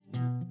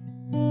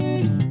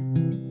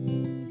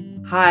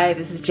Hi,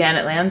 this is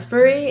Janet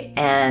Lansbury,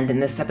 and in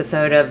this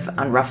episode of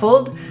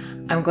Unruffled,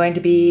 I'm going to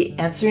be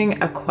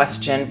answering a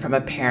question from a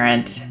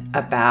parent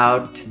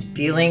about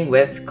dealing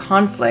with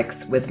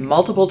conflicts with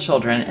multiple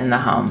children in the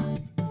home.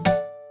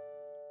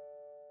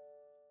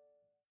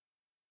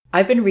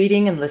 I've been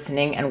reading and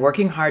listening and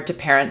working hard to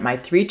parent my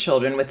 3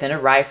 children within a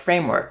RIE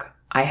framework.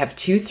 I have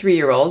 2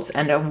 3-year-olds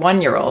and a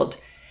 1-year-old,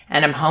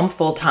 and I'm home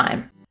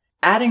full-time.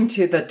 Adding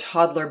to the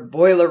toddler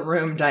boiler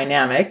room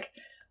dynamic,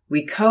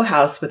 we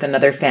co-house with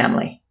another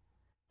family.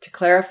 To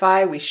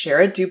clarify, we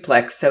share a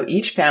duplex, so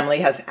each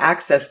family has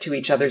access to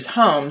each other's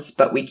homes,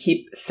 but we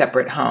keep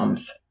separate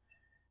homes.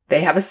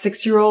 They have a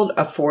 6-year-old,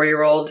 a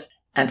 4-year-old,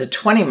 and a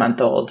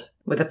 20-month-old,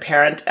 with a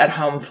parent at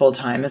home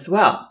full-time as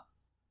well.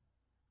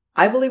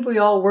 I believe we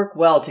all work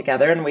well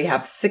together and we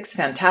have 6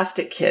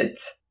 fantastic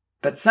kids,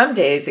 but some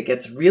days it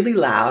gets really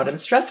loud and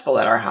stressful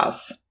at our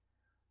house.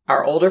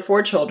 Our older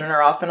 4 children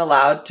are often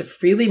allowed to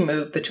freely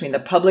move between the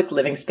public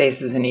living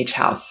spaces in each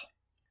house.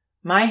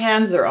 My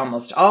hands are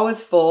almost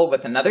always full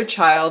with another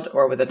child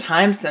or with a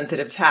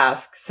time-sensitive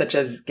task, such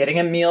as getting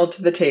a meal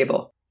to the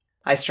table.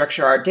 I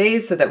structure our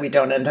days so that we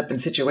don't end up in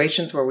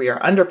situations where we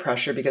are under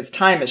pressure because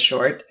time is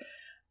short.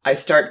 I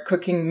start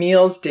cooking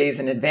meals days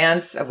in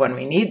advance of when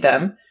we need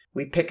them.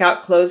 We pick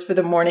out clothes for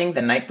the morning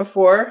the night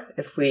before,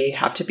 if we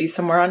have to be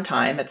somewhere on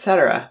time,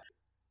 etc.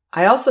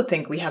 I also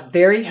think we have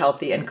very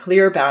healthy and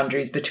clear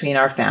boundaries between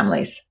our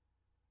families.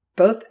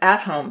 Both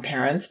at-home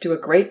parents do a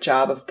great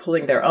job of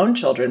pulling their own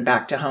children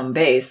back to home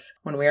base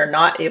when we are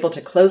not able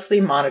to closely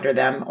monitor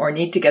them or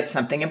need to get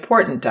something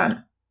important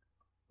done.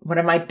 One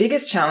of my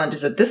biggest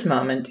challenges at this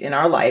moment in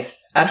our life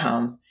at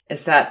home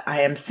is that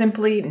I am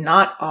simply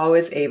not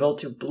always able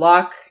to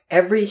block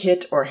every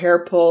hit or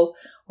hair pull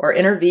or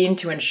intervene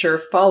to ensure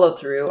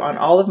follow-through on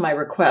all of my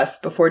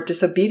requests before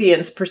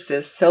disobedience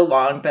persists so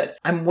long that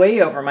I'm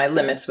way over my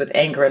limits with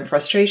anger and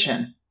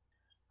frustration.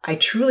 I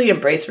truly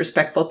embrace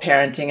respectful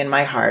parenting in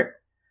my heart,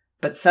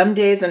 but some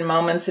days and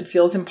moments it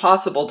feels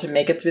impossible to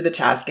make it through the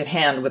task at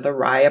hand with a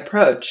RIE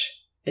approach.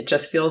 It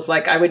just feels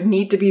like I would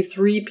need to be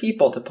 3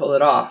 people to pull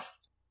it off.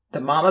 The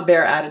mama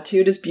bear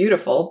attitude is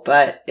beautiful,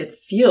 but it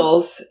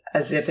feels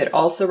as if it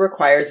also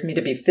requires me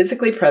to be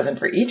physically present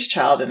for each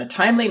child in a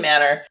timely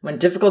manner when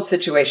difficult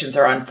situations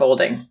are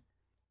unfolding.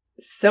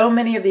 So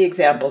many of the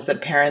examples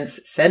that parents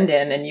send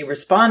in and you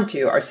respond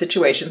to are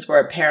situations where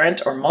a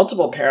parent or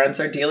multiple parents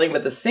are dealing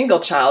with a single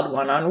child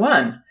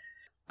one-on-one.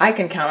 I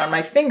can count on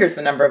my fingers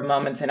the number of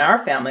moments in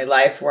our family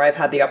life where I've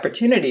had the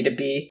opportunity to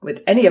be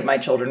with any of my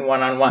children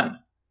one-on-one.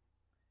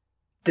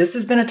 This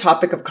has been a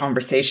topic of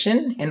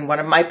conversation in one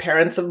of my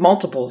Parents of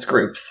Multiples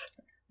groups,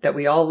 that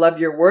we all love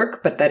your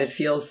work, but that it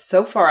feels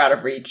so far out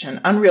of reach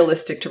and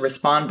unrealistic to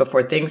respond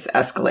before things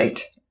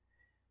escalate.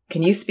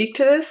 Can you speak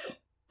to this?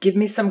 Give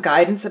me some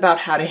guidance about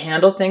how to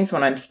handle things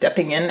when I'm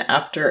stepping in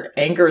after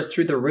anger is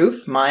through the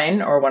roof,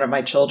 mine or one of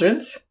my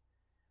children's.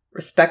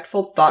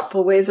 Respectful,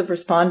 thoughtful ways of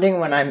responding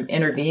when I'm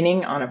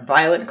intervening on a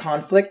violent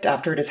conflict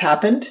after it has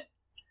happened.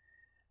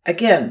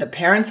 Again, the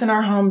parents in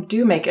our home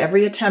do make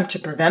every attempt to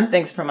prevent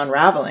things from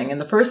unraveling in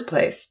the first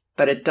place,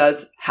 but it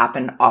does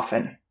happen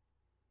often.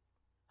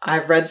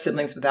 I've read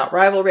Siblings Without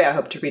Rivalry. I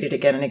hope to read it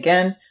again and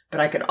again,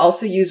 but I could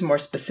also use more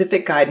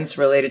specific guidance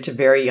related to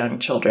very young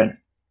children.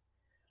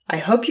 I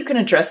hope you can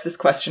address this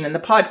question in the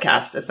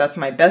podcast, as that's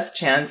my best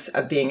chance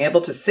of being able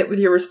to sit with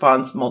your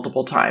response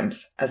multiple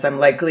times, as I'm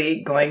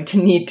likely going to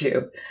need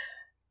to.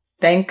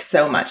 Thanks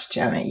so much,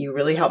 Janet. You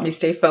really help me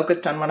stay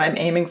focused on what I'm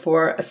aiming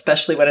for,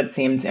 especially when it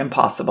seems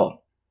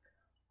impossible.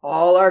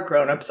 All our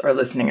grown-ups are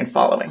listening and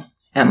following.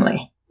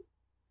 Emily.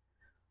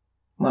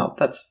 Well,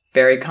 that's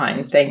very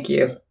kind. Thank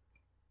you.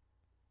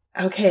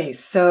 Okay,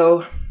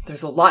 so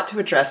there's a lot to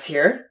address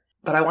here.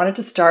 But I wanted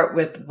to start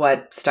with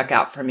what stuck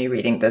out for me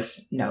reading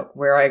this note,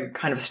 where I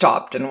kind of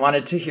stopped and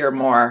wanted to hear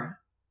more,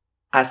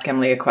 ask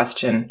Emily a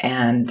question,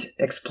 and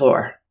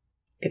explore.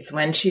 It's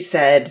when she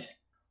said,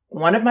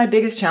 "One of my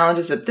biggest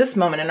challenges at this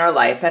moment in our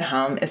life at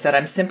home is that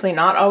I'm simply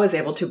not always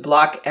able to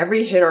block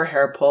every hit or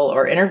hair pull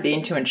or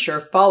intervene to ensure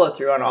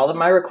follow-through on all of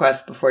my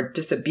requests before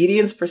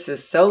disobedience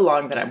persists so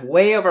long that I'm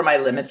way over my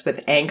limits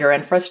with anger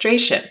and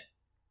frustration."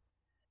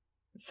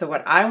 So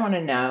what I want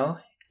to know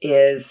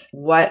is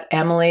what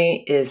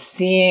Emily is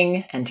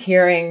seeing and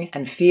hearing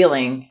and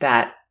feeling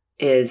that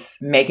is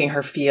making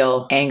her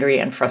feel angry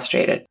and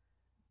frustrated.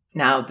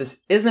 Now, this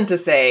isn't to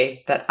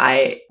say that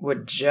I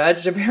would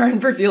judge a parent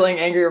for feeling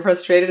angry or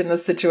frustrated in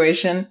this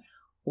situation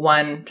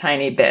one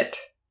tiny bit.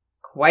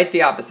 Quite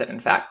the opposite, in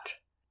fact.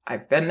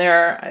 I've been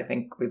there. I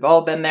think we've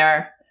all been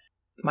there.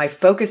 My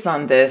focus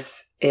on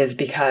this is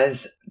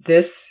because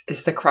this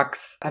is the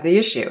crux of the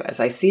issue as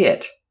I see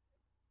it.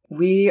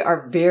 We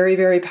are very,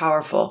 very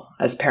powerful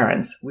as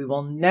parents. We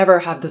will never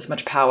have this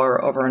much power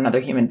over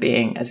another human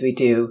being as we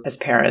do as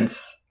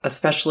parents,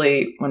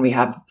 especially when we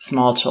have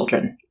small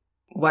children.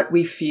 What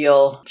we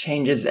feel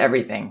changes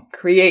everything,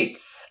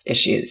 creates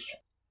issues.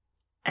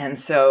 And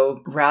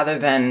so rather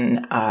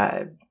than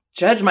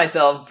judge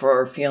myself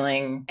for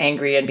feeling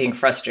angry and being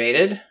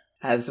frustrated,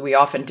 as we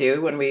often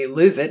do when we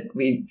lose it.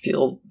 We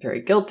feel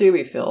very guilty.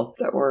 We feel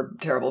that we're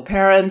terrible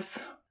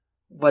parents.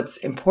 What's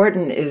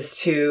important is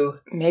to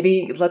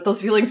maybe let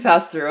those feelings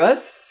pass through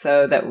us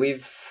so that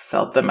we've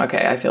felt them.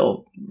 Okay, I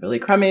feel really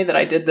crummy that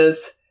I did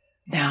this.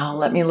 Now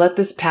let me let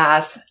this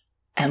pass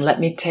and let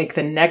me take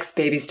the next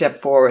baby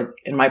step forward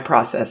in my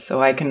process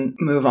so I can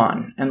move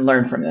on and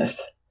learn from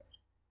this.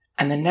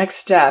 And the next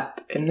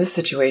step in this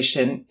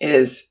situation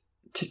is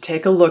to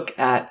take a look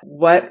at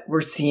what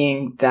we're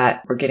seeing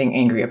that we're getting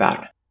angry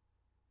about.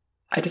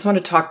 I just want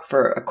to talk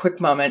for a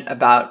quick moment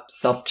about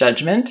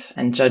self-judgment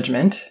and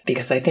judgment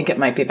because I think it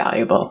might be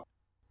valuable.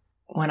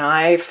 When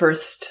I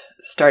first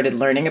started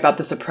learning about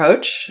this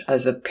approach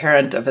as a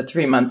parent of a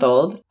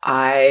 3-month-old,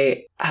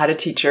 I had a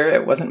teacher,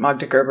 it wasn't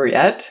Magda Gerber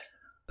yet,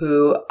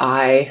 who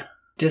I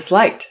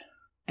disliked.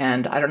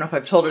 And I don't know if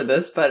I've told her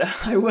this, but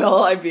I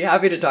will. I'd be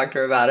happy to talk to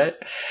her about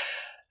it.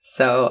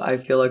 So I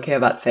feel okay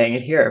about saying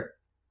it here.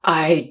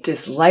 I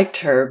disliked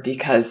her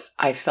because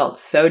I felt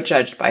so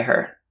judged by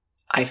her.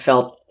 I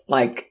felt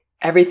like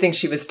everything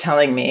she was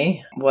telling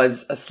me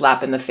was a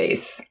slap in the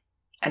face.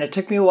 And it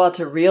took me a while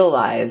to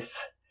realize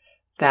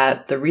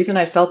that the reason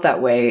I felt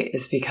that way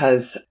is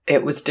because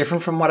it was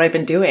different from what I'd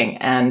been doing.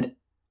 And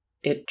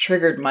it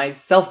triggered my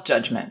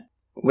self-judgment,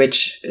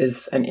 which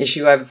is an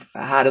issue I've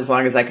had as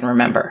long as I can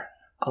remember.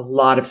 A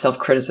lot of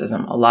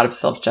self-criticism, a lot of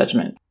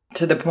self-judgment,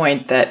 to the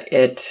point that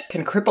it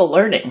can cripple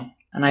learning.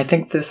 And I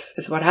think this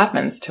is what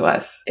happens to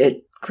us.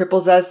 It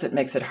cripples us. It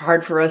makes it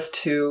hard for us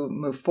to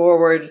move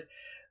forward.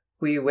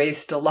 We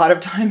waste a lot of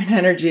time and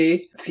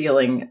energy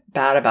feeling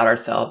bad about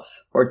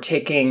ourselves or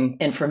taking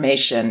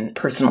information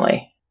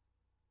personally.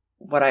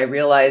 What I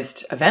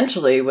realized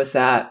eventually was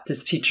that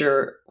this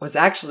teacher was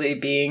actually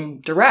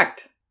being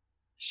direct.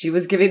 She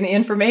was giving the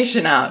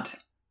information out.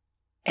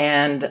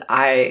 And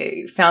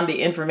I found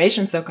the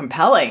information so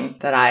compelling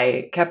that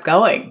I kept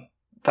going.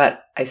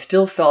 But I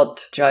still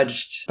felt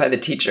judged by the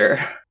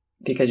teacher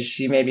because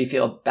she made me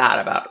feel bad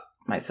about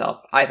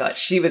myself. I thought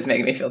she was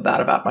making me feel bad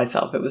about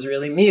myself. It was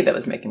really me that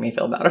was making me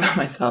feel bad about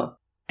myself.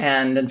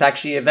 And in fact,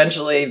 she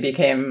eventually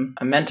became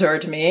a mentor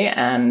to me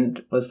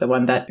and was the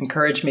one that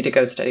encouraged me to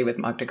go study with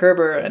Magda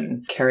Gerber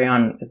and carry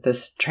on with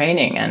this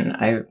training. And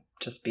I'm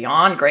just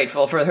beyond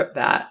grateful for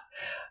that.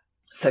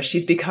 So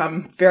she's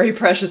become very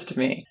precious to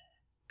me.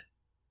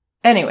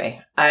 Anyway,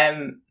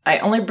 I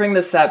only bring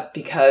this up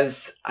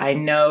because I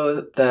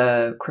know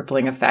the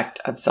crippling effect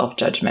of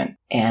self-judgment.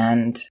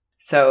 And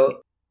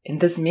so in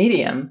this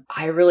medium,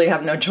 I really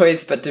have no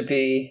choice but to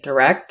be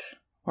direct,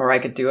 or I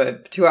could do a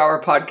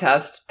 2-hour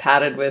podcast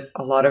padded with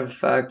a lot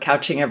of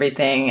couching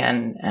everything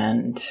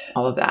and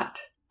all of that.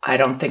 I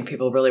don't think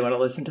people really want to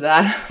listen to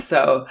that.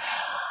 So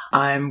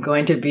I'm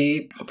going to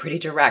be pretty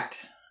direct.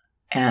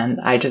 And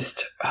I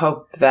just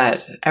hope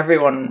that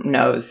everyone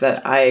knows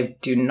that I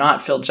do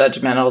not feel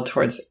judgmental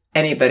towards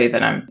anybody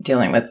that I'm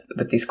dealing with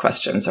these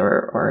questions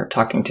or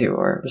talking to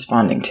or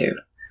responding to.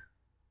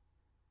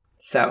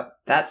 So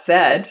that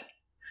said,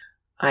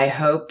 I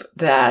hope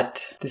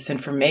that this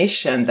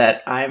information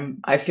that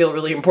I feel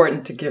really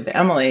important to give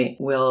Emily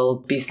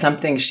will be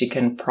something she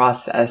can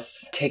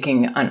process,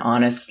 taking an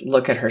honest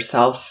look at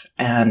herself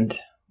and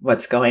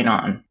what's going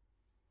on.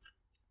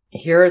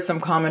 Here are some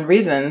common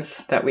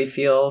reasons that we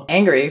feel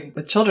angry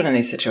with children in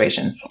these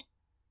situations.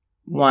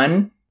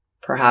 1,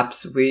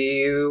 perhaps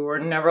we were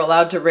never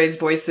allowed to raise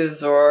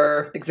voices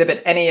or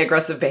exhibit any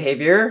aggressive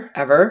behavior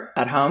ever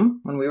at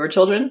home when we were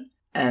children.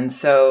 And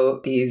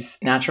so these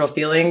natural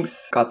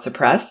feelings got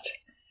suppressed.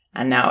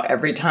 And now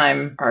every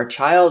time our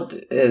child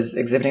is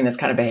exhibiting this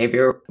kind of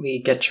behavior,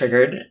 we get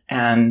triggered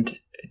and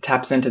it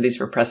taps into these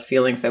repressed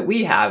feelings that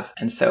we have.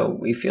 And so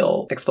we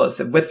feel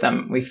explosive with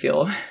them. We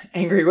feel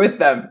angry with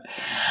them.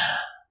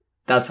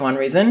 That's one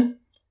reason.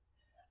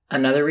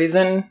 Another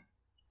reason,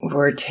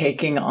 we're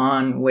taking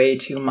on way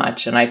too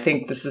much. And I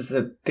think this is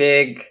a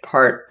big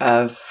part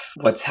of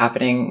what's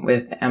happening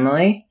with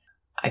Emily.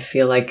 I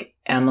feel like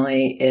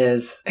Emily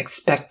is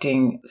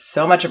expecting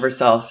so much of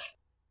herself.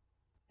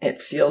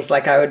 It feels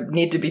like I would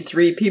need to be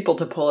 3 people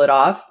to pull it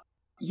off.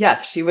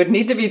 Yes, she would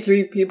need to be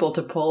 3 people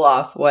to pull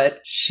off what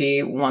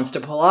she wants to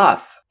pull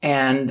off.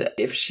 And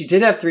if she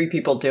did have 3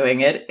 people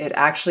doing it, it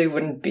actually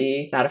wouldn't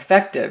be that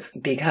effective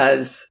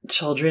because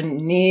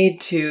children need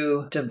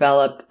to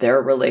develop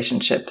their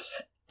relationships.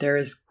 There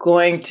is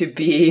going to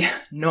be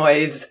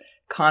noise,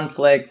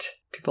 conflict.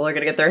 People are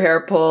going to get their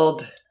hair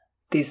pulled.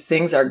 These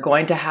things are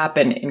going to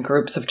happen in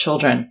groups of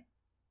children.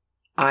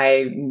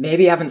 I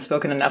maybe haven't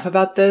spoken enough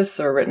about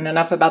this or written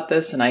enough about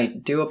this, and I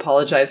do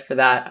apologize for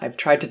that. I've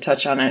tried to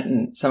touch on it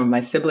in some of my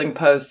sibling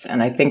posts,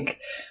 and I think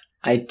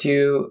I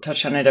do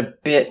touch on it a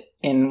bit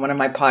in one of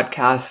my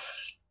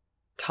podcasts,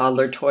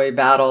 Toddler Toy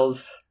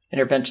Battles,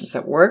 Interventions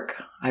at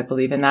Work. I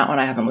believe in that one.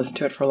 I haven't listened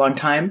to it for a long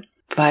time.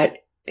 But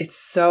it's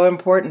so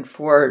important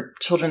for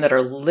children that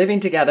are living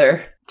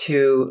together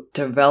to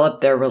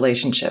develop their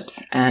relationships.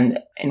 And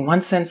in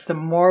one sense, the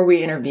more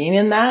we intervene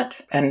in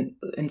that and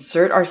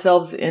insert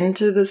ourselves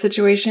into the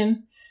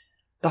situation,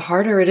 the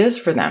harder it is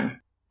for them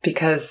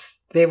because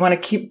they'll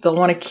want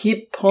to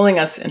keep pulling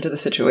us into the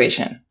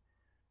situation.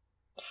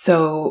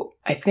 So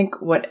I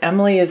think what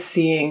Emily is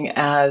seeing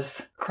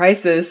as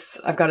crisis,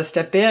 I've got to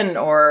step in,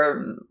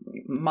 or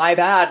my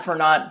bad for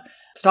not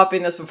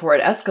stopping this before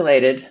it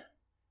escalated,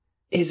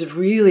 is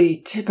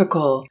really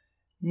typical,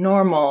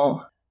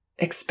 normal,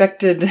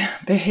 expected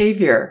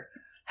behavior,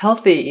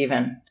 healthy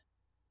even.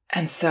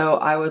 And so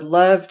I would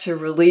love to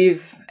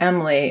relieve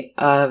Emily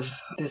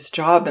of this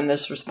job and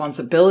this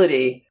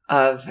responsibility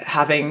of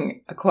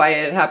having a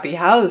quiet, happy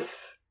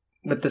house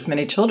with this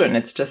many children.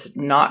 It's just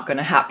not going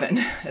to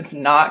happen. It's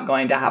not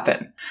going to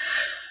happen.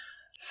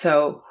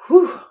 So,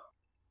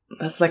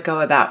 let's let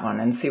go of that one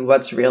and see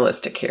what's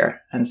realistic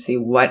here and see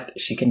what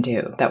she can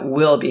do that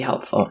will be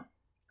helpful.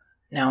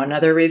 Now,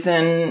 another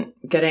reason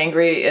get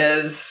angry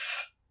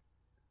is,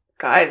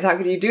 guys, how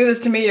could you do this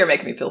to me? You're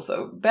making me feel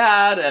so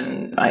bad.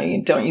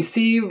 And don't you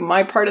see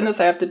my part in this?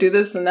 I have to do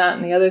this and that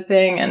and the other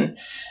thing.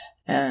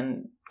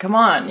 And come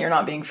on, you're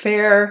not being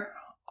fair.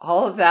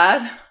 All of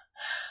that.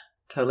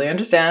 Totally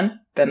understand.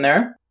 Been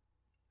there.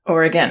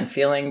 Or again,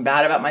 feeling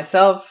bad about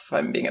myself.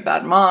 I'm being a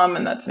bad mom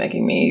and that's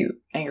making me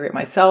angry at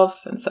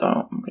myself. And so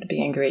I'm going to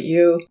be angry at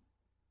you.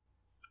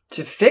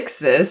 To fix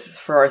this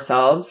for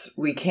ourselves,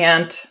 we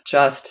can't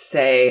just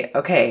say,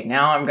 okay,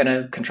 now I'm going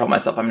to control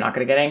myself. I'm not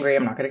going to get angry.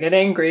 I'm not going to get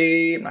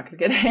angry. I'm not going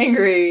to get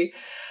angry.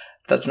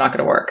 That's not going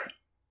to work.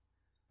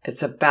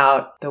 It's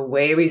about the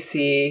way we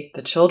see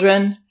the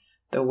children,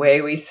 the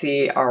way we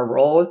see our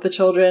role with the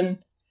children.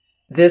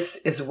 This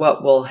is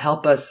what will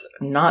help us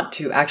not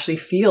to actually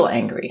feel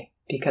angry,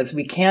 because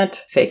we can't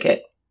fake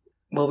it.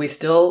 Will we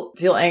still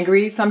feel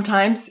angry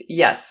sometimes?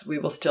 Yes, we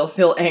will still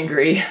feel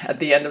angry at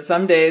the end of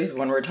some days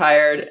when we're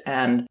tired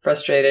and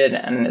frustrated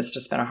and it's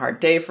just been a hard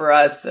day for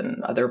us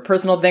and other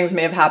personal things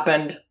may have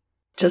happened,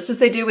 just as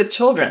they do with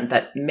children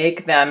that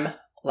make them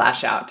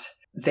lash out.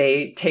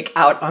 They take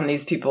out on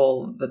these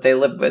people that they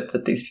live with,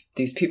 that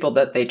these people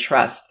that they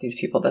trust, these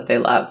people that they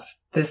love.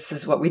 This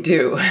is what we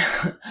do,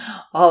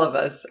 all of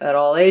us at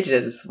all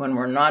ages. When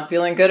we're not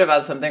feeling good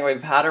about something,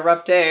 we've had a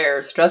rough day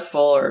or stressful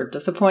or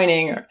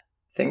disappointing, or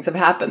things have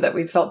happened that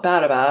we felt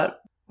bad about,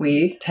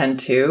 we tend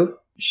to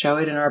show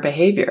it in our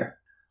behavior.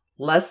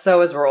 Less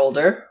so as we're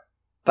older,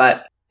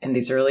 but in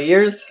these early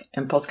years,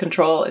 impulse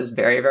control is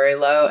very, very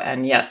low.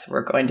 And yes,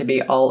 we're going to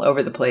be all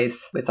over the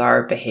place with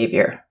our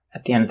behavior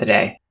at the end of the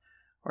day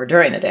or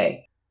during the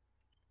day.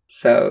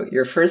 So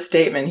your first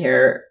statement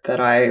here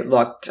that I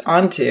looked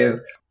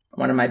onto,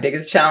 one of my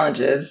biggest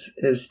challenges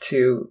is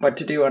what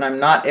to do when I'm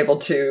not able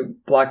to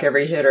block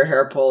every hit or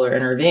hair pull or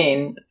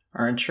intervene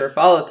or ensure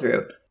follow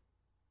through.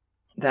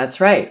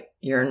 That's right.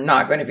 You're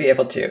not going to be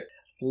able to.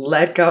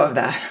 Let go of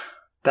that.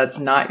 That's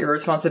not your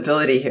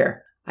responsibility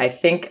here. I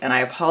think, and I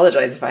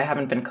apologize if I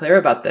haven't been clear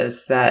about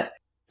this, that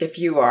if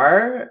you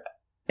are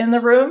in the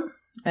room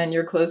and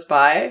you're close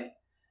by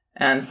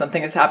and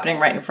something is happening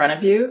right in front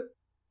of you,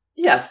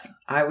 yes,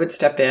 I would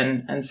step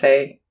in and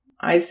say,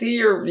 I see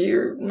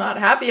you're not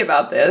happy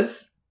about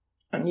this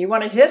and you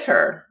want to hit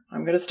her.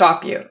 I'm going to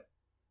stop you.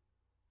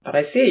 But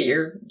I see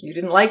you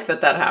didn't like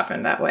that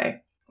happened that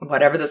way.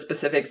 Whatever the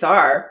specifics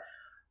are,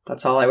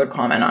 that's all I would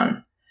comment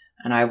on.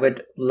 And I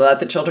would let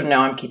the children know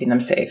I'm keeping them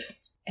safe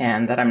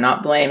and that I'm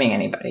not blaming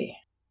anybody.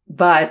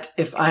 But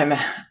if I'm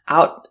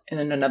out in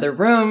another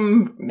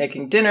room,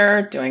 making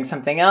dinner, doing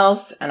something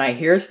else, and I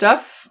hear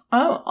stuff,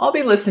 I'll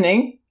be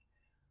listening.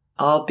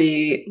 I'll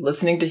be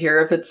listening to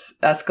hear if it's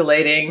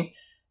escalating,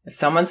 if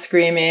someone's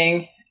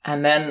screaming,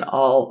 and then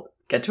I'll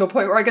get to a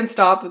point where I can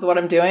stop with what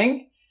I'm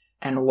doing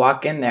and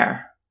walk in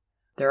there.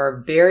 There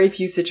are very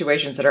few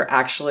situations that are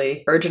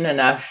actually urgent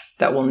enough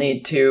that we'll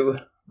need to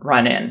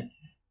run in.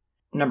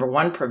 Number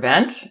one,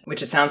 prevent,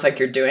 which it sounds like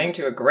you're doing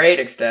to a great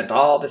extent.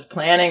 All this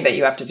planning that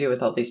you have to do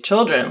with all these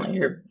children,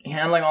 you're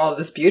handling all of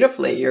this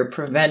beautifully. You're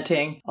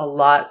preventing a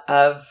lot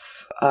of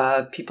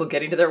people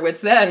getting to their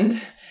wits'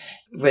 end,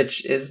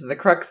 which is the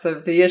crux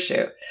of the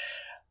issue.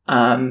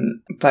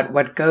 But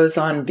what goes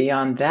on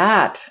beyond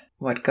that,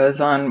 what goes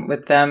on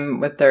with them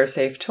with their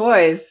safe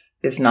toys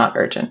is not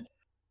urgent.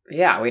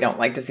 Yeah, we don't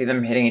like to see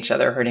them hitting each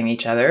other, hurting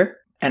each other.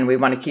 And we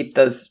want to keep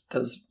those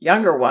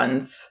younger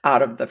ones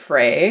out of the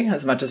fray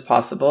as much as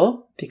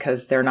possible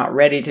because they're not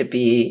ready to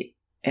be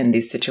in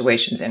these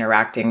situations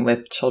interacting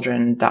with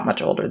children that much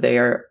older. They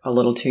are a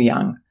little too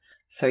young.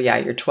 So yeah,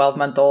 your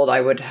 12-month-old, I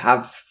would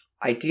have,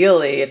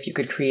 ideally, if you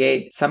could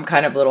create some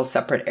kind of little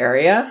separate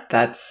area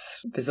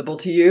that's visible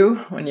to you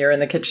when you're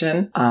in the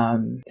kitchen.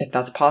 If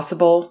that's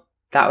possible,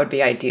 that would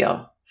be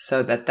ideal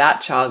so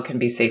that child can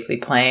be safely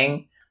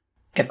playing.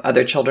 If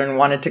other children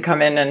wanted to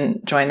come in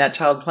and join that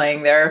child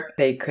playing there,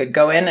 they could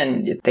go in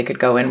and they could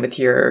go in with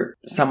your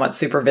somewhat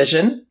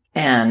supervision.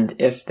 And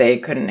if they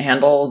couldn't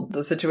handle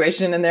the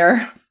situation in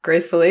there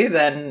gracefully,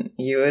 then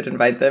you would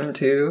invite them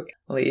to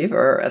leave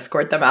or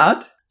escort them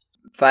out.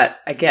 But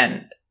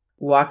again,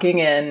 walking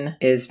in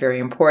is very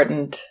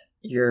important.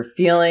 Your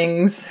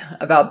feelings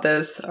about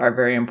this are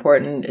very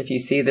important. If you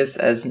see this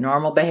as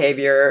normal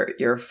behavior,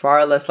 you're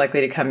far less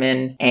likely to come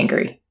in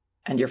angry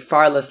and you're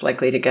far less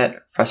likely to get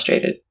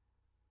frustrated.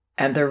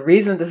 And the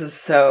reason this is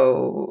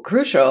so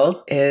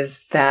crucial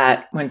is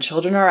that when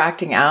children are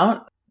acting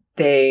out,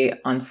 they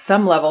on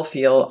some level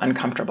feel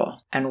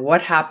uncomfortable. And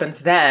what happens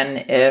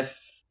then if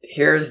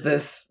here's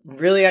this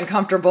really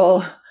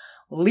uncomfortable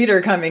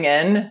leader coming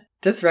in,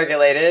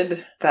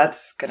 dysregulated,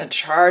 that's going to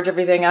charge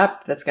everything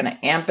up, that's going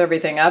to amp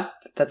everything up,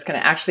 that's going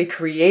to actually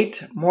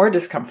create more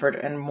discomfort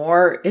and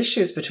more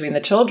issues between the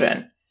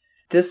children.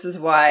 This is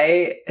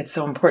why it's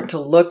so important to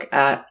look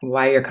at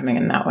why you're coming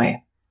in that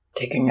way,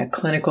 taking a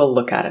clinical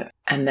look at it,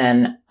 and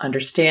then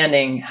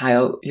understanding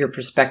how your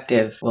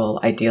perspective will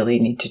ideally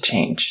need to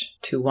change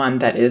to one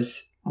that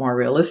is more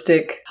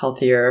realistic,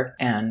 healthier,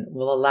 and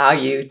will allow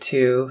you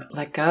to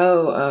let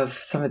go of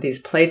some of these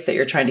plates that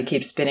you're trying to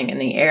keep spinning in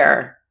the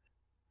air.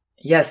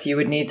 Yes, you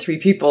would need 3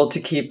 people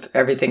to keep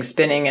everything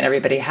spinning and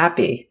everybody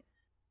happy.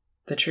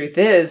 The truth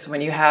is,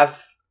 when you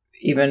have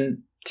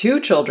even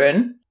 2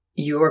 children,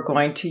 you are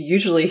going to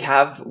usually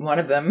have one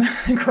of them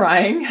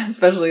crying,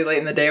 especially late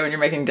in the day when you're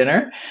making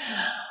dinner.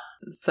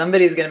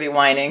 Somebody's going to be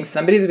whining.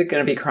 Somebody's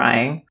going to be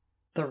crying.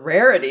 The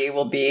rarity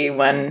will be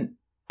when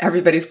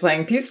everybody's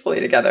playing peacefully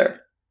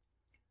together.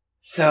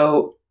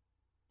 So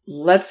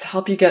let's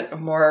help you get a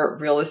more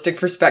realistic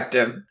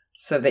perspective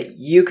so that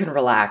you can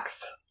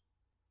relax.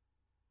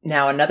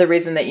 Now, another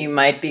reason that you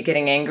might be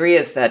getting angry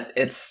is that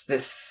it's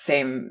this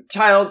same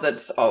child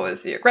that's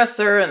always the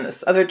aggressor, and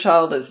this other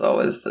child is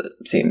always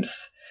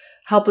seems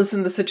helpless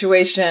in the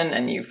situation,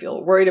 and you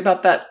feel worried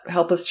about that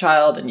helpless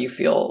child, and you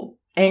feel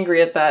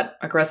angry at that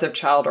aggressive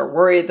child, or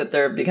worried that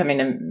they're becoming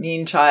a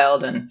mean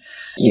child, and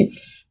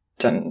you've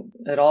done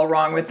it all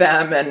wrong with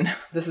them, and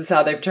this is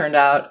how they've turned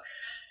out.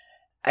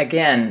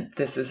 Again,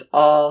 this is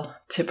all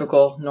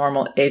typical,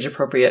 normal,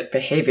 age-appropriate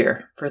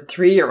behavior for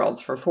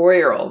 3-year-olds, for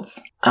 4-year-olds.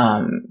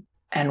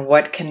 And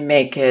what can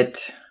make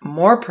it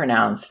more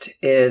pronounced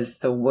is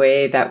the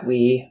way that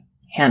we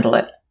handle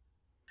it.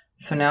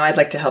 So now I'd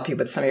like to help you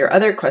with some of your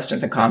other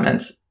questions and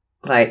comments,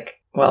 like,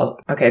 well,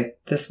 okay,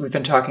 this we've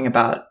been talking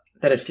about,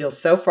 that it feels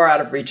so far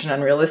out of reach and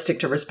unrealistic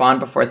to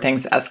respond before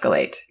things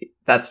escalate.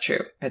 That's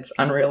true. It's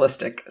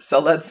unrealistic. So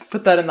let's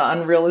put that in the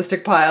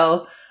unrealistic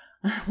pile.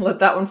 Let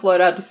that one float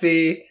out to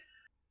sea.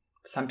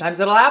 Sometimes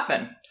it'll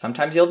happen.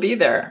 Sometimes you'll be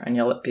there and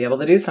you'll be able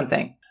to do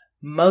something.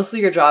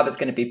 Mostly your job is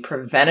going to be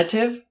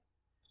preventative.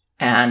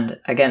 And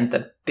again,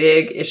 the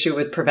big issue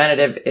with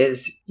preventative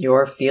is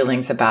your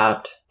feelings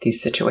about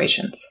these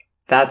situations.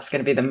 That's going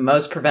to be the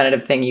most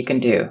preventative thing you can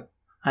do.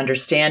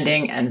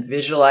 Understanding and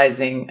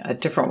visualizing a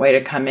different way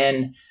to come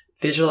in,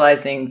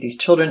 visualizing these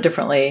children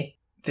differently,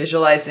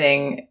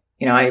 visualizing,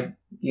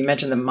 you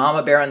mentioned the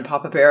mama bear and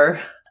papa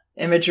bear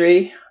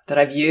imagery that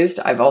I've used.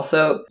 I've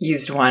also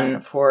used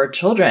one for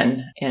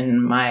children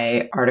in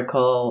my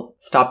article,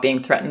 Stop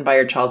Being Threatened by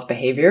Your Child's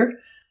Behavior,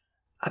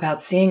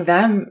 about seeing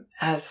them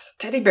as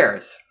teddy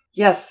bears.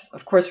 Yes,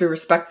 of course, we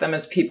respect them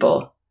as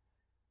people.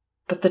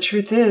 But the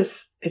truth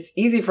is, it's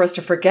easy for us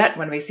to forget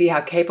when we see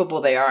how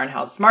capable they are and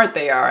how smart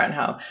they are and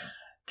how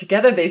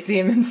together they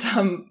seem in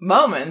some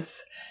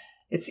moments.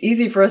 It's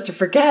easy for us to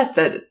forget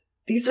that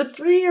these are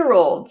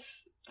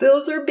 3-year-olds.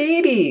 Those are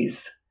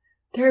babies.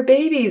 They're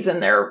babies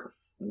and they're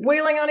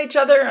wailing on each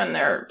other and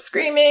they're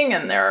screaming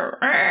and they're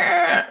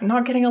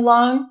not getting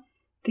along.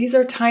 These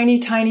are tiny,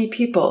 tiny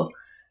people.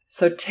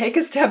 So take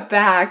a step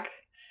back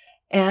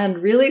and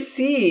really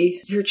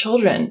see your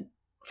children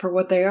for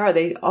what they are.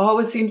 They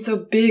always seem so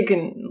big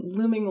and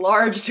looming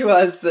large to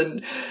us,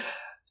 and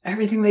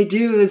everything they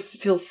do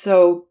feels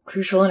so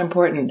crucial and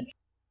important.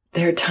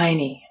 They're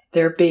tiny.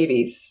 They're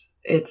babies.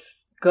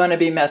 It's going to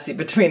be messy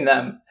between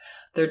them.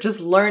 They're just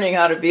learning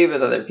how to be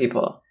with other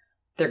people.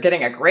 They're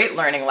getting a great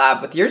learning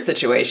lab with your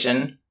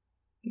situation.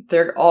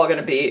 They're all going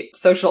to be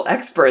social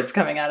experts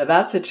coming out of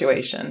that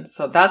situation.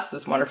 So that's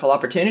this wonderful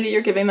opportunity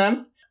you're giving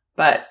them.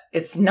 But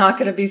it's not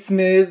going to be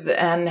smooth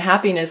and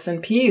happiness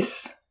and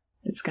peace.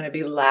 It's going to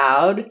be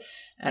loud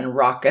and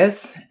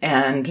raucous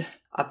and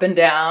up and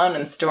down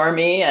and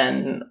stormy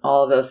and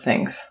all of those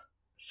things.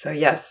 So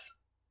yes,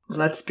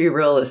 let's be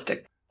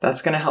realistic.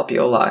 That's going to help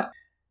you a lot.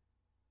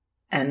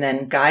 And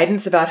then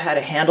guidance about how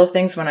to handle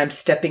things when I'm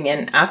stepping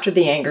in after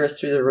the anger is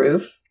through the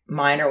roof.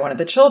 Mine or one of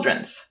the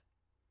children's.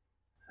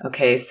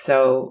 Okay,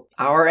 so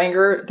our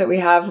anger that we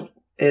have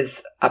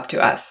is up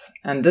to us.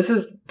 And this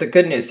is the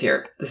good news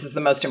here. This is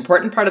the most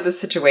important part of the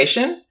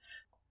situation.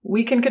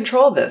 We can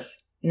control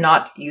this.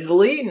 Not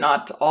easily,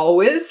 not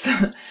always,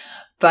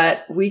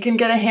 but we can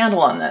get a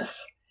handle on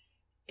this.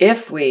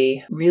 If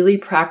we really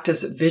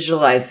practice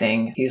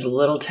visualizing these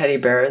little teddy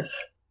bears,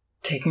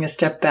 taking a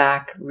step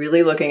back,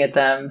 really looking at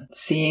them,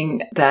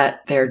 seeing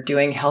that they're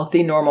doing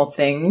healthy, normal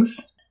things,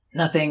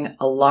 nothing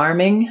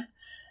alarming,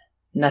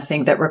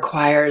 nothing that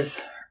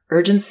requires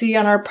urgency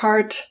on our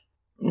part,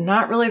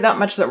 not really that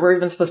much that we're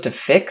even supposed to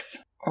fix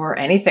or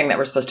anything that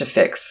we're supposed to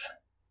fix.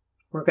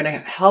 We're going to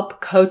help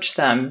coach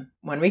them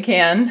when we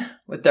can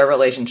with their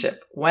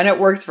relationship, when it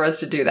works for us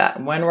to do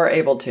that, when we're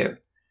able to.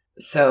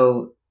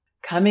 So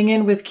coming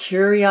in with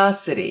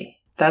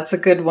curiosity, that's a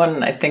good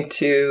one, I think,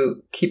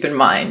 to keep in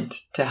mind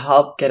to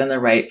help get in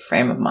the right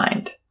frame of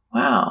mind.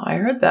 Wow, I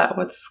heard that.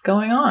 What's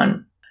going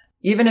on?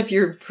 Even if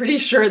you're pretty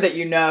sure that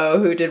you know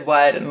who did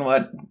what and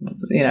what,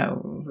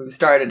 who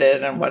started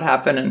it and what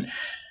happened, and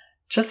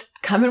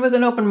just come in with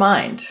an open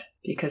mind,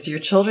 because your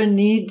children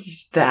need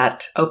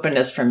that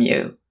openness from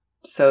you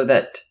so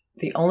that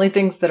the only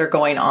things that are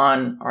going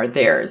on are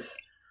theirs.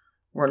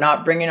 We're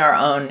not bringing our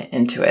own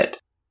into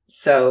it.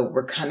 So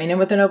we're coming in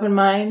with an open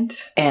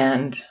mind,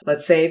 and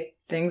let's say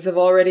things have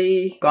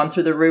already gone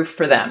through the roof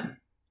for them.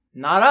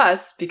 Not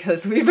us,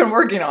 because we've been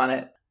working on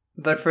it,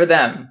 but for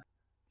them.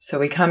 So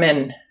we come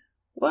in,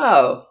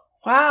 whoa,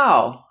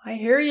 wow, I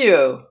hear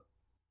you.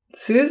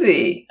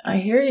 Susie, I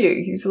hear you.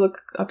 You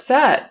look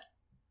upset.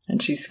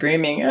 And she's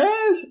screaming,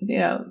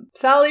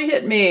 Sally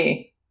hit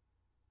me.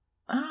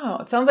 Oh,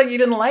 it sounds like you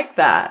didn't like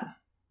that.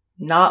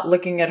 Not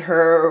looking at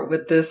her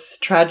with this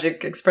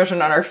tragic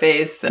expression on her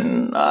face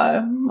and,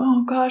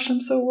 oh gosh,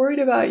 I'm so worried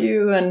about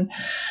you. And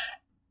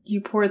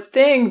you poor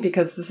thing,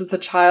 because this is the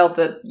child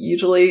that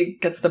usually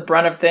gets the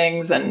brunt of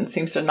things and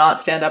seems to not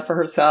stand up for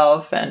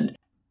herself. And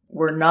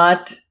we're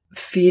not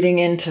feeding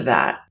into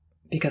that,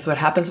 because what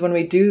happens when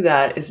we do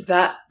that is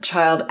that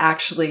child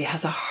actually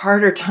has a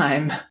harder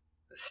time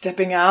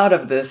stepping out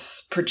of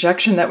this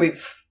projection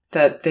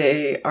that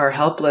they are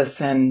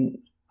helpless and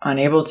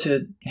unable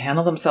to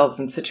handle themselves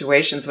in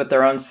situations with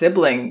their own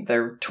sibling,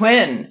 their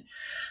twin.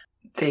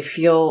 They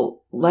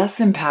feel less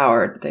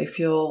empowered. They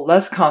feel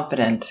less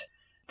confident.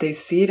 They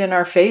see it in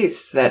our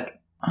face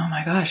that, oh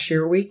my gosh,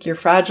 you're weak, you're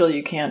fragile,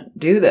 you can't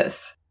do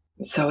this.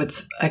 So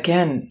it's,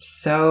 again,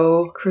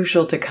 so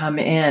crucial to come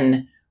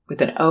in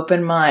with an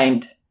open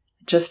mind,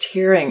 just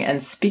hearing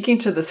and speaking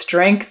to the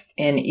strength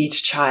in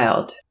each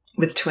child.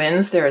 With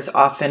twins, there is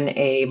often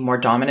a more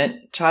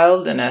dominant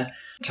child and a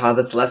child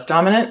that's less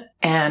dominant,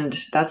 and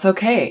that's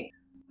okay.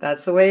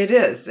 That's the way it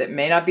is. It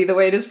may not be the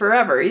way it is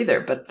forever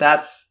either, but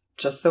that's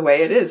just the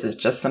way it is. It's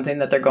just something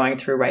that they're going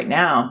through right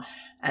now.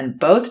 And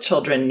both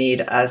children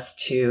need us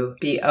to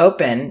be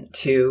open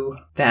to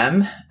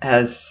them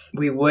as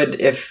we would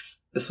if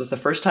this was the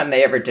first time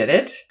they ever did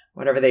it,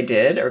 whatever they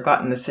did or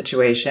got in this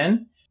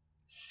situation.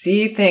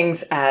 See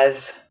things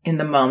as in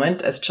the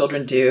moment, as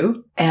children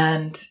do,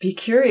 and be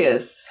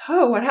curious.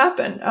 Oh, what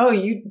happened? Oh,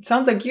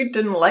 sounds like you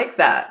didn't like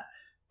that.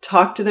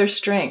 Talk to their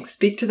strengths.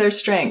 Speak to their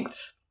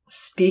strengths.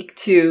 Speak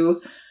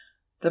to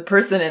the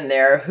person in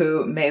there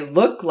who may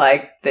look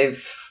like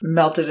they've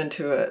melted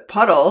into a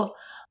puddle,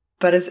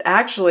 but is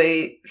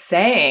actually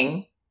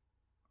saying,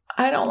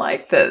 I don't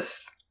like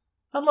this.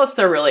 Unless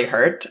they're really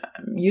hurt.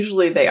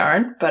 Usually they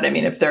aren't, but I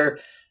mean, if they're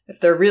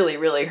really,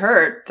 really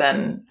hurt,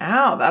 then,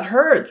 ow, that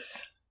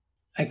hurts.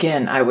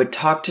 Again, I would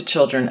talk to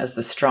children as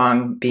the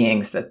strong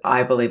beings that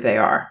I believe they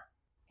are.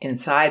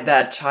 Inside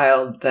that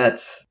child that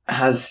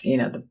has,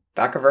 the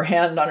back of her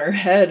hand on her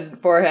head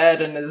and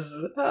forehead and is,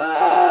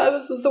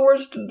 this was the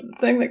worst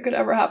thing that could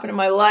ever happen in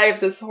my life.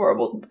 This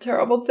horrible,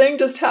 terrible thing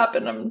just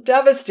happened. I'm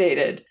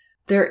devastated.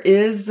 There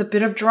is a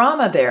bit of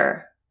drama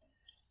there.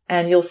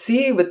 And you'll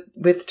see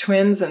with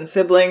twins and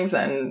siblings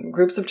and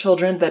groups of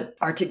children that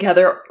are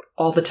together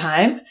all the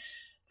time,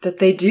 that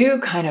they do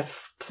kind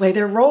of play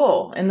their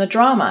role in the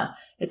drama.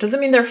 It doesn't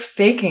mean they're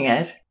faking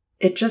it.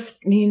 It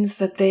just means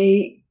that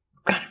they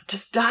kind of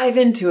just dive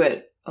into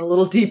it a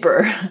little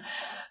deeper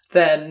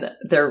than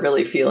they're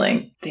really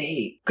feeling.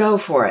 They go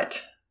for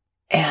it.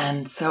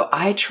 And so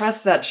I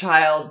trust that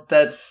child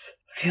that's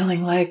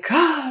feeling like,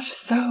 gosh,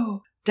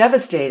 so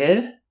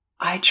devastated.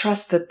 I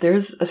trust that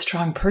there's a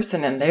strong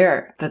person in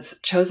there that's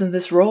chosen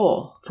this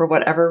role for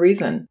whatever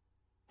reason.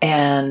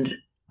 And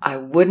I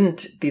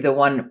wouldn't be the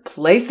one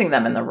placing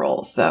them in the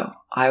roles, though.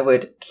 I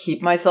would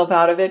keep myself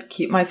out of it,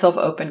 keep myself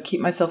open, keep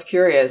myself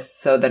curious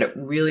so that it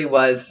really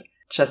was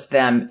just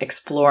them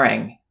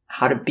exploring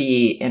how to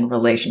be in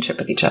relationship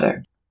with each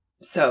other.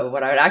 So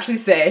what I would actually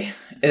say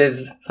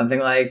is something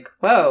like,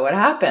 whoa, what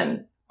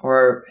happened?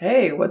 Or,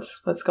 hey,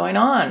 what's going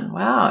on?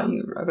 Wow,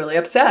 you're really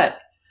upset.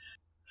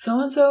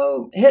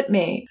 So-and-so hit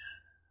me.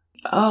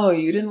 Oh,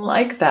 you didn't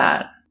like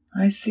that.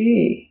 I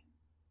see.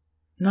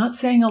 Not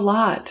saying a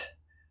lot.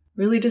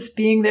 Really just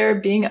being there,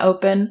 being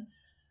open.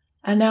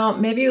 And now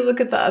maybe you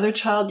look at the other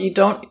child. You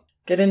don't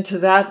get into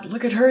that.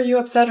 Look at her, you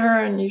upset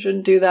her, and you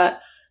shouldn't do that.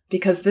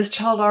 Because this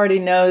child already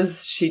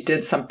knows she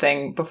did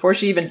something. Before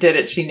she even did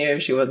it, she knew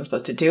she wasn't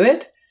supposed to do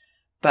it.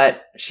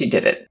 But she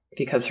did it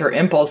because her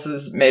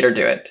impulses made her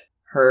do it.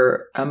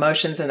 Her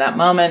emotions in that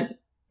moment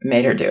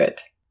made her do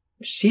it.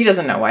 She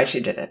doesn't know why she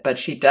did it, but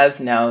she does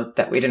know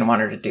that we didn't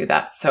want her to do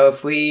that. So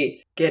if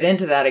we get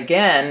into that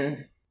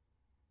again,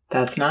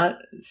 that's not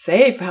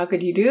safe. How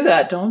could you do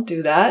that? Don't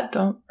do that.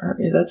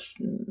 That's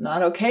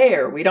not okay.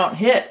 Or we don't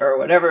hit, or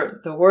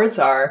whatever the words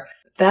are.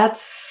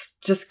 That's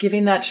just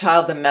giving that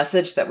child the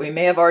message that we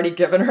may have already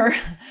given her,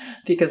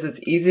 because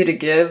it's easy to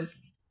give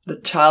the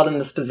child in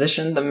this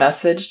position the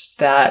message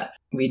that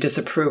we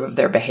disapprove of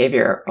their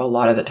behavior a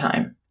lot of the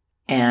time.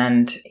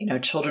 And,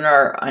 children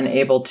are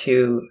unable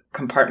to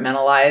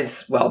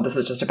compartmentalize, well, this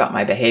is just about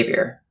my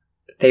behavior.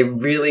 They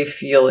really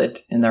feel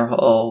it in their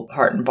whole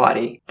heart and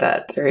body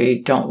that they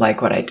don't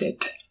like what I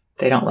did.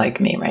 They don't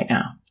like me right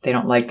now. They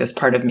don't like this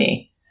part of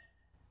me.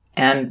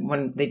 And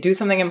when they do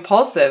something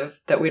impulsive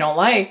that we don't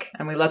like,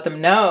 and we let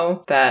them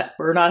know that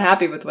we're not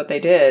happy with what they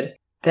did,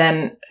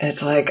 then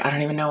it's like, I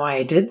don't even know why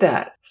I did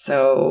that.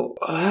 So,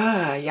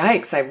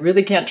 yikes, I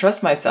really can't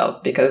trust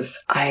myself because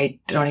I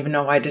don't even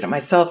know why I did it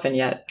myself. And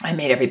yet I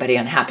made everybody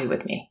unhappy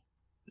with me.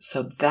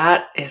 So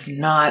that is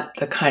not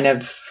the kind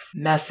of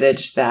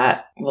message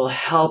that will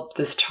help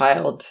this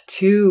child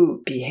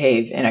to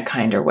behave in a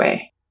kinder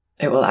way.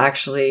 It will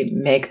actually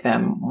make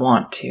them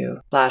want to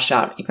lash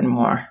out even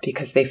more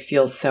because they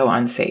feel so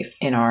unsafe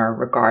in our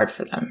regard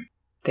for them.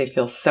 They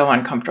feel so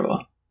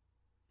uncomfortable.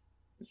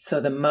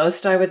 So the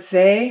most I would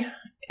say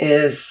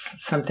is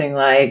something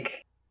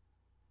like,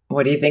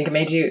 what do you think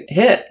made you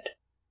hit?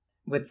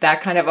 With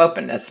that kind of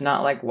openness,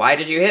 not like, why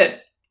did you hit?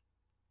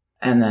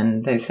 And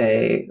then they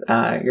say,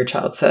 your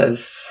child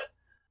says,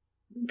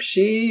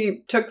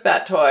 she took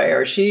that toy,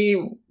 or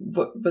she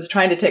was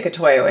trying to take a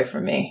toy away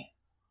from me.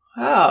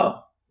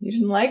 Oh, you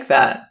didn't like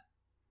that.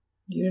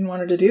 You didn't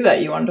want her to do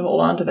that. You wanted to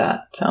hold on to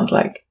that, sounds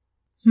like.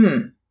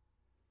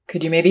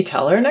 Could you maybe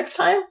tell her next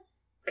time?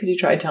 Could you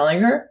try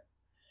telling her?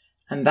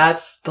 And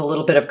that's the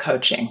little bit of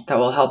coaching that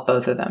will help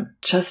both of them.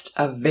 Just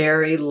a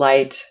very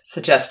light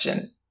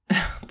suggestion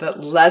that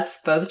lets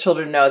both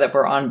children know that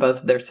we're on both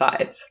of their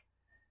sides.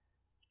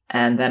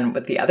 And then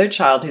with the other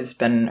child who's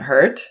been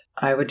hurt,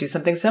 I would do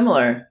something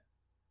similar.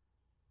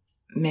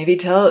 Maybe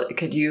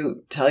could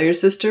you tell your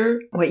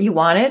sister what you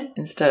wanted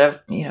instead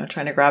of,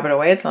 trying to grab it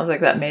away? It sounds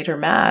like that made her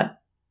mad.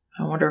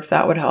 I wonder if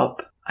that would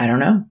help. I don't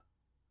know.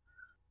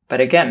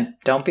 But again,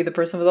 don't be the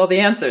person with all the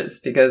answers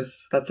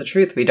because that's the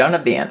truth. We don't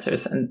have the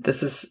answers. And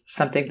this is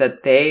something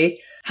that they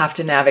have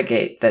to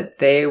navigate, that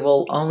they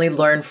will only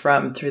learn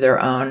from through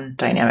their own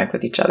dynamic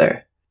with each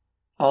other.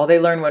 All they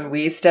learn when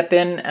we step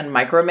in and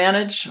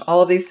micromanage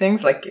all of these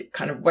things, like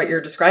kind of what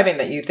you're describing,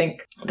 that you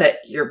think that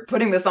you're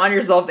putting this on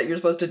yourself that you're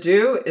supposed to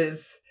do,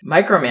 is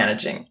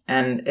micromanaging.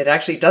 And it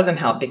actually doesn't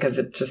help because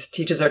it just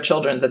teaches our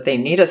children that they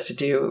need us to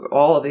do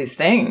all of these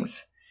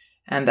things.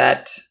 And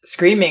that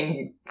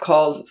screaming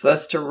calls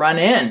us to run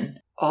in.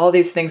 All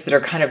these things that are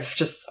kind of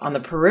just on the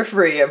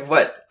periphery of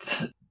what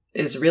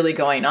is really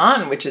going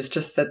on, which is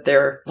just that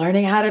they're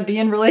learning how to be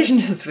in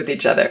relationships with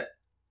each other.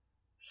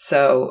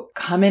 So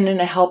come in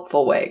a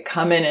helpful way.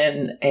 Come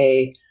in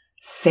a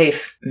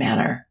safe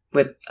manner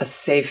with a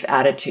safe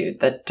attitude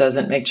that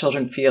doesn't make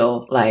children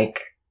feel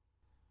like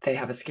they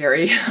have a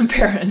scary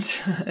parent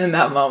in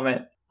that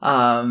moment.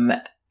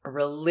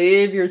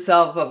 Relieve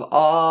yourself of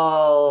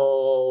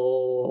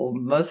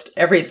almost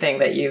everything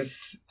that you've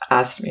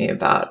asked me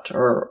about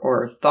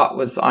or thought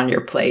was on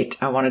your plate.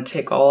 I want to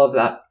take all of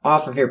that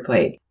off of your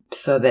plate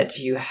so that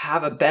you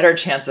have a better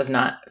chance of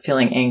not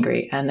feeling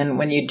angry. And then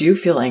when you do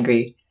feel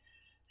angry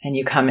and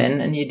you come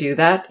in and you do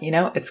that,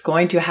 it's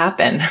going to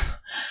happen.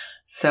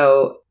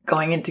 So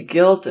going into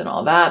guilt and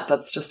all that,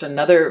 that's just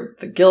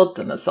the guilt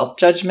and the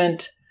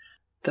self-judgment,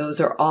 those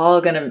are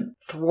all going to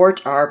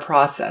thwart our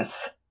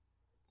process.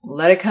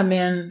 Let it come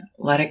in,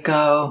 let it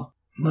go,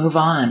 move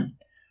on,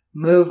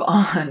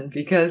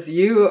 because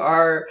you've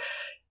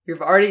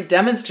already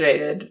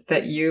demonstrated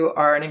that you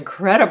are an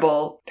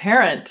incredible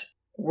parent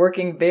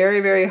working very,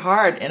 very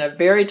hard in a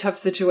very tough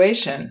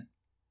situation.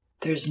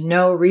 There's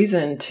no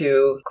reason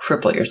to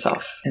cripple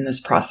yourself in this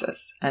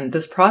process. And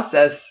this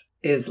process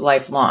is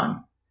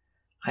lifelong.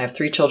 I have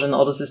 3 children. The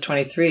oldest is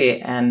 23,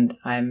 and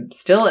I'm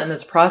still in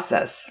this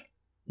process,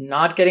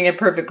 not getting it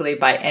perfectly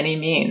by any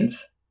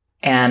means.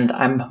 And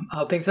I'm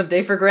hoping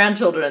someday for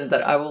grandchildren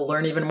that I will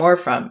learn even more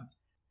from.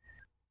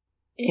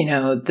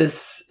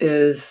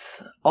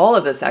 All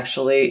of this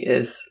actually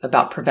is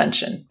about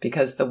prevention,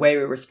 because the way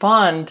we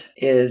respond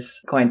is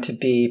going to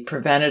be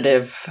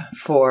preventative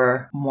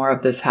for more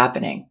of this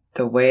happening.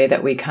 The way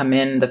that we come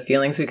in, the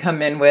feelings we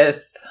come in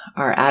with,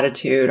 our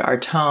attitude, our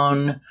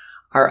tone,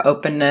 our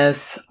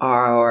openness,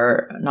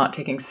 our not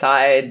taking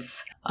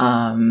sides,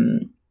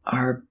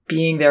 our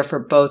being there for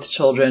both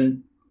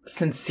children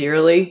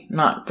sincerely,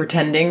 not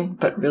pretending,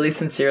 but really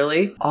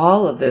sincerely.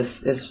 All of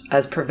this is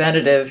as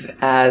preventative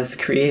as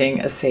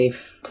creating a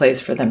safe place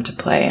for them to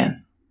play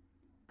in.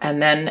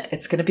 And then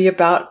it's going to be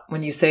about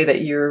when you say that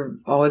you're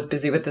always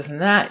busy with this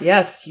and that.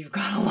 Yes, you've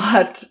got a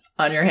lot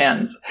on your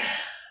hands.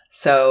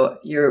 So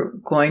you're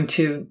going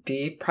to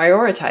be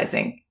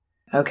prioritizing.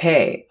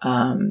 Okay,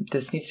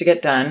 this needs to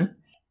get done.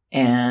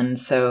 And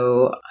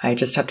so I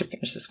just have to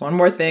finish this one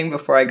more thing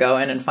before I go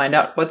in and find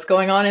out what's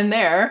going on in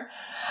there.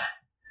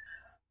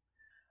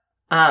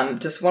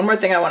 Just one more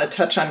thing I want to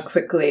touch on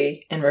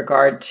quickly in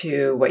regard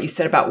to what you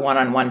said about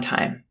one-on-one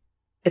time.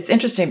 It's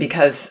interesting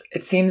because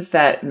it seems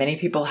that many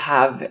people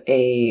have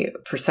a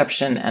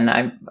perception, and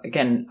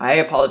I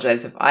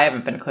apologize if I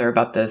haven't been clear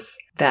about this,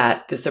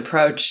 that this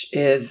approach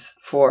is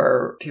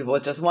for people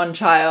with just one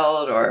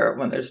child or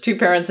when there's 2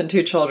 parents and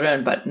 2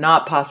 children, but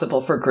not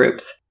possible for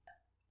groups.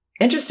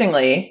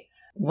 Interestingly,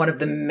 one of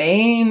the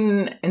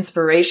main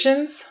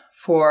inspirations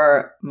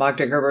for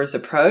Magda Gerber's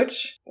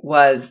approach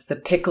was the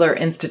Pickler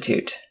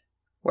Institute,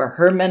 where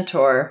her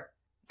mentor,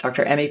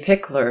 Dr. Emmy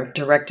Pickler,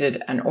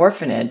 directed an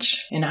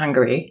orphanage in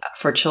Hungary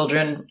for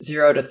children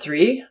 0 to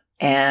 3,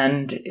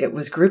 and it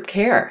was group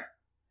care.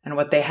 And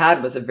what they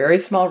had was a very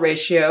small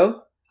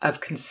ratio of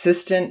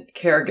consistent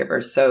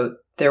caregivers. So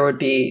there would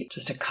be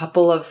just a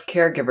couple of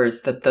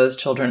caregivers that those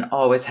children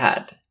always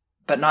had,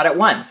 but not at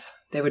once.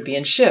 They would be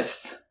in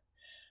shifts.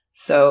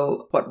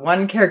 So what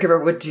one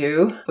caregiver would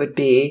do would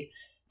be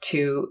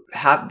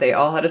they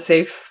all had a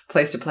safe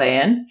place to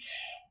play in,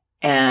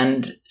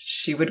 and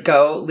she would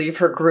go leave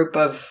her group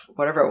of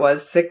whatever it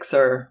was, 6,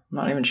 or I'm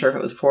not even sure if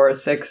it was 4 or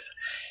 6,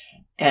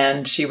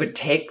 and she would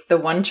take the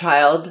one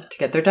child to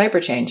get their diaper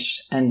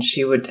changed, and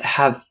she would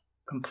have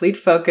complete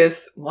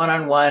focus,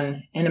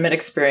 one-on-one, intimate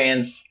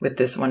experience with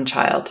this one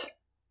child,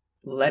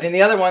 letting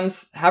the other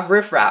ones have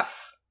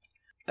riffraff.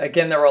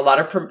 Again, there were a lot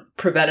of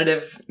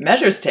preventative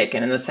measures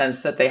taken in the sense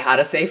that they had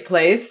a safe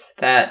place,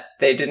 that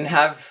they didn't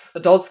have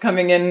adults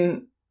coming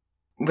in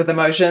with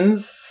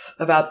emotions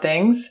about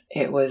things.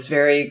 It was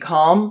very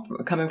calm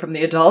coming from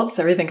the adults.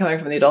 Everything coming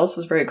from the adults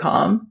was very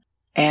calm,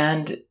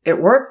 and it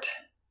worked.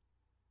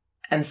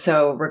 And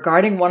so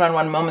regarding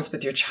one-on-one moments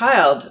with your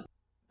child,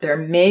 there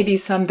may be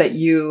some that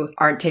you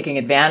aren't taking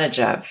advantage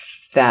of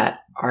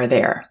that are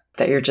there,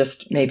 that you're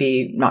just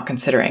maybe not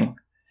considering.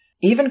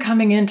 Even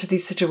coming into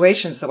these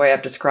situations the way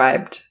I've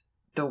described,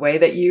 the way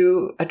that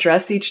you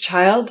address each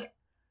child,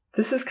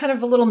 this is kind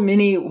of a little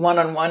mini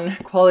one-on-one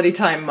quality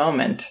time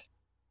moment.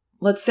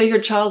 Let's say your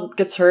child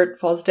gets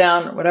hurt, falls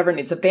down, whatever,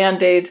 needs a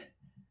Band-Aid.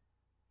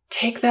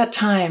 Take that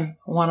time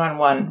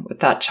one-on-one with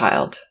that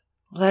child.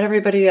 Let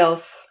everybody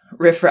else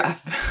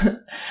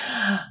riff-raff.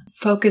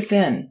 Focus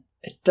in.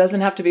 It doesn't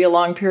have to be a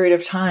long period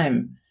of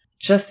time.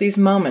 Just these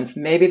moments.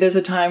 Maybe there's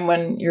a time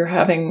when you're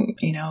having,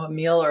 a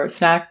meal or a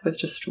snack with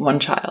just one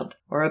child,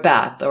 or a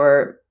bath,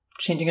 or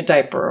changing a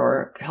diaper,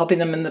 or helping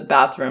them in the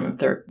bathroom if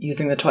they're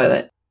using the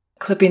toilet,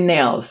 clipping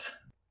nails.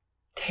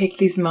 Take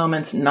these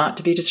moments not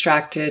to be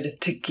distracted,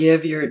 to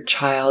give your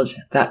child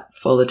that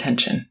full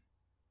attention.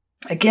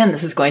 Again,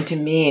 this is going to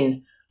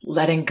mean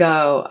letting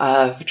go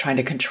of trying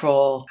to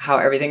control how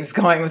everything's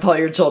going with all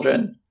your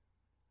children.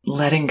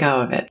 Letting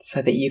go of it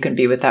so that you can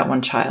be with that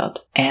one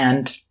child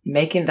and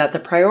making that the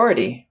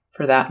priority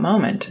for that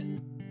moment.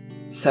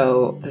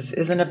 So this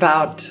isn't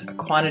about a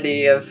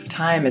quantity of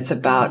time. It's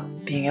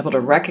about being able to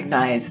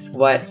recognize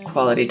what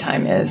quality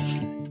time is.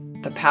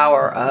 The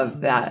power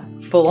of that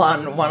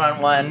full-on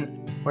one-on-one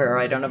where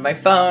I don't have my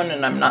phone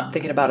and I'm not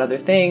thinking about other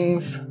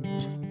things.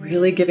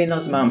 Really giving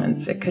those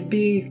moments. It could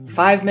be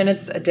 5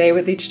 minutes a day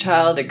with each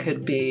child. It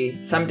could be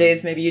some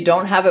days maybe you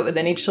don't have it with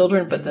any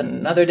children, but then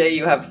another day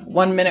you have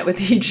 1 minute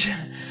with each.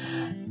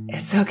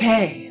 It's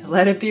okay.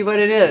 Let it be what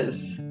it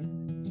is.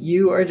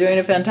 You are doing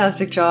a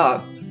fantastic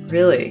job,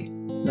 really.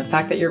 And the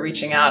fact that you're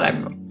reaching out,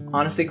 I'm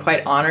honestly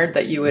quite honored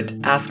that you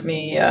would ask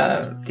me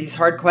these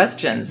hard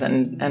questions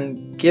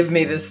and give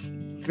me this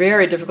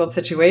very difficult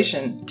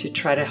situation to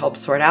try to help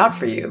sort out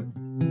for you.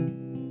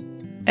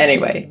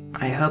 Anyway,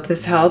 I hope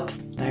this helps.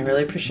 I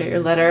really appreciate your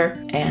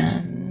letter.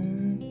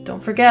 And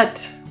don't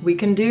forget, we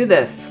can do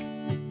this.